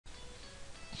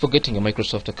Forgetting your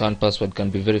Microsoft account password can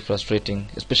be very frustrating,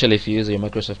 especially if you use your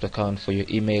Microsoft account for your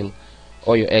email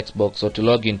or your Xbox, or to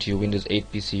log into your Windows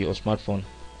 8 PC or smartphone.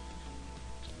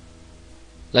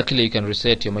 Luckily, you can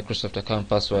reset your Microsoft account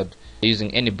password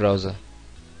using any browser.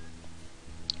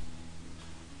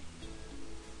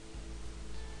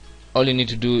 All you need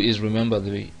to do is remember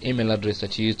the email address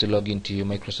that you used to log into your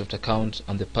Microsoft account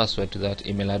and the password to that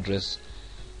email address.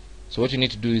 So what you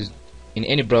need to do is, in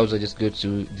any browser, just go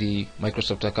to the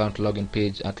Microsoft account login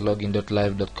page at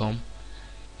login.live.com.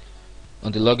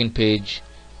 On the login page,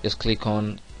 just click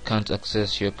on "Can't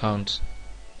access your account."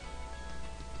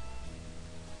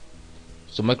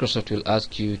 So Microsoft will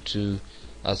ask you to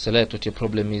select what your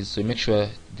problem is. So make sure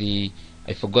the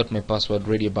 "I forgot my password"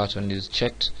 radio button is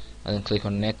checked, and then click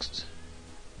on next.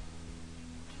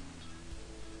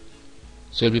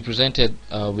 So you'll be presented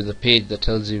with a page that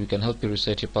tells you we can help you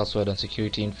reset your password and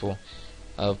security info,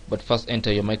 but first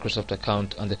enter your Microsoft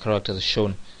account and the characters as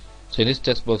shown. So in this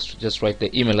text box, just write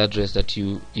the email address that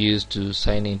you used to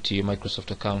sign into your Microsoft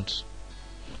account,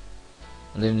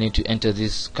 and then you need to enter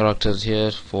these characters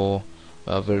here for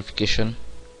verification,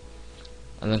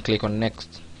 and then click on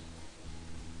next.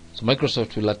 So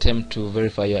Microsoft will attempt to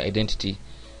verify your identity.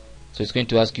 So it's going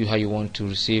to ask you how you want to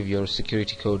receive your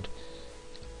security code.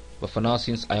 But for now,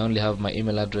 since I only have my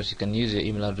email address, you can use your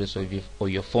email address or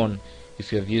your phone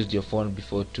if you have used your phone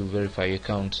before to verify your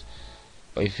account.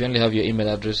 But if you only have your email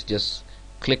address, just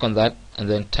click on that and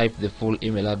then type the full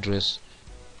email address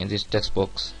in this text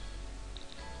box,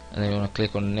 and then you want to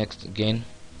click on next again.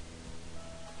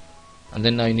 And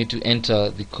then now you need to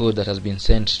enter the code that has been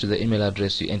sent to the email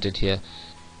address you entered here.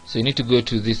 So you need to go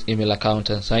to this email account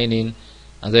and sign in,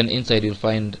 and then inside you'll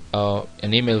find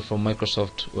an email from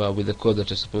Microsoft with the code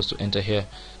that you're supposed to enter here.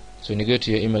 So when you go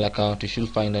to your email account, you should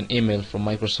find an email from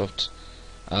Microsoft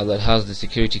that has the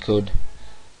security code,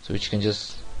 so which you can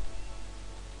just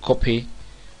copy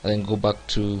and then go back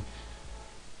to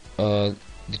the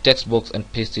text box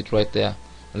and paste it right there,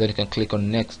 and then you can click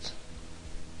on next,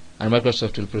 and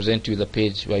Microsoft will present you with a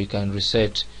page where you can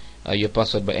reset your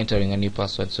password by entering a new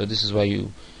password. So this is why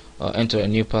you enter a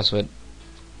new password,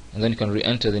 and then you can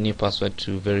re-enter the new password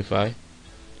to verify.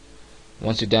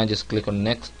 Once you're done, just click on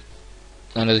next,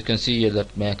 and as you can see here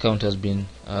that my account has been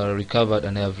recovered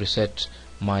and I have reset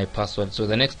my password. So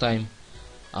the next time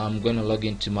I'm going to log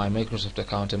into my Microsoft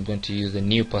account, I'm going to use the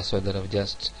new password that I've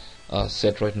just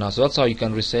set right now. So that's how you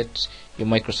can reset your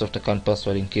Microsoft account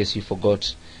password in case you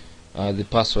forgot the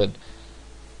password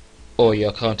or your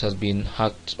account has been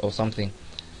hacked or something.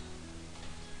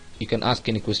 You can ask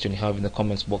any question you have in the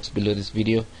comments box below this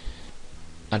video,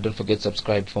 and don't forget to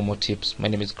subscribe for more tips. My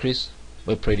name is Chris,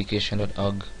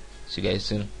 webproeducation.org. See you guys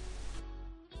soon.